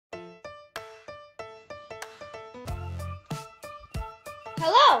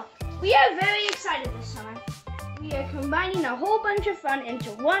Hello! We are very excited this summer. We are combining a whole bunch of fun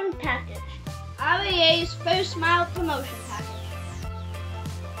into one package. RAA's First Mile Promotion Package.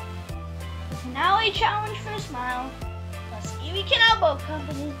 The Canal Challenge First Mile, plus Erie Canal Boat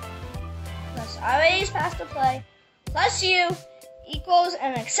Company, plus RAA's Pass to Play, plus you, equals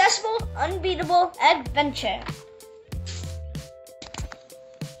an accessible, unbeatable adventure.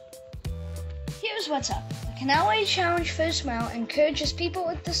 Here's what's up. The Canal Challenge First Mile encourages people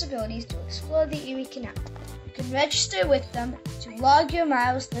with disabilities to explore the Erie Canal. You can register with them to log your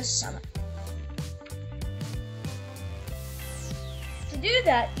miles this summer. To do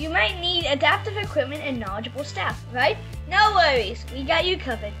that, you might need adaptive equipment and knowledgeable staff, right? No worries, we got you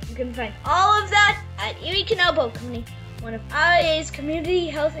covered. You can find all of that at Erie Canal Boat Company, one of RAA's community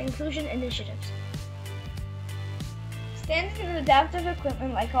health inclusion initiatives. Standard and adaptive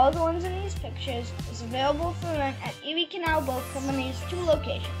equipment, like all the ones in these pictures, is available for rent at Erie Canal Boat Company's two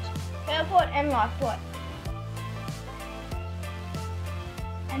locations, Fairport and Lockport.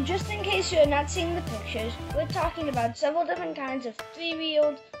 And just in case you're not seeing the pictures, we're talking about several different kinds of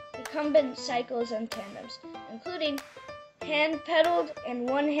three-wheeled recumbent cycles and tandems, including hand-pedaled and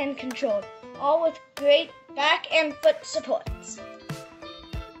one-hand controlled, all with great back and foot supports.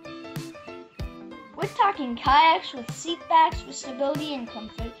 We're talking kayaks with seat backs for stability and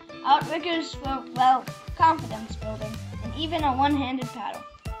comfort, outriggers for, well, confidence building, and even a one-handed paddle.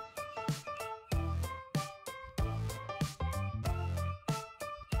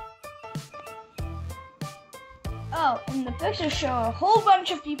 Oh, and the pictures show a whole bunch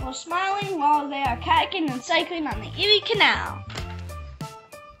of people smiling while they are kayaking and cycling on the Erie Canal.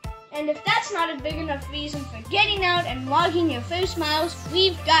 And if that's not a big enough reason for getting out and logging your first miles,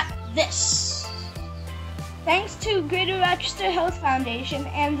 we've got this. Thanks to Greater Rochester Health Foundation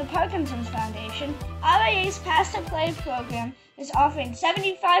and the Parkinson's Foundation, RAA's Pass to Play program is offering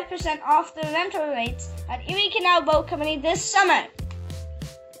 75% off the rental rates at Erie Canal Boat Company this summer.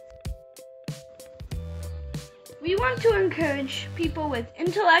 We want to encourage people with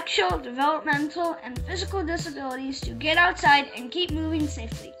intellectual, developmental, and physical disabilities to get outside and keep moving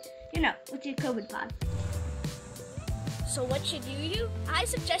safely. You know, with your COVID pod. So what should you do? I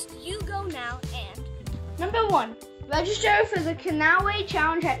suggest you go now and... Number 1, register for the Canalway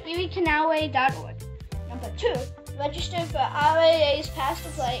Challenge at eriecanalway.org. Number 2, register for RAA's Pass to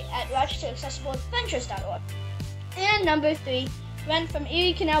Play at rochesteraccessibleadventures.org. And number 3, rent from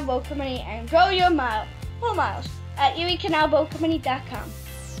Erie Canal Boat Company and grow your full miles at eriecanalboatcompany.com.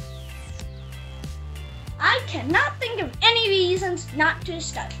 I cannot think of any reasons not to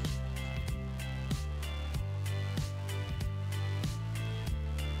start.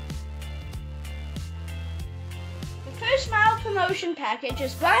 The First Mile Promotion Package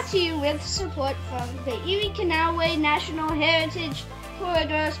is brought to you with support from the Erie Canalway National Heritage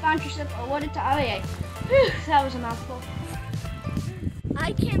Corridor sponsorship awarded to RAA. Whew, that was a mouthful.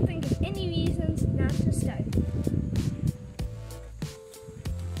 I can't think of any reasons not to start.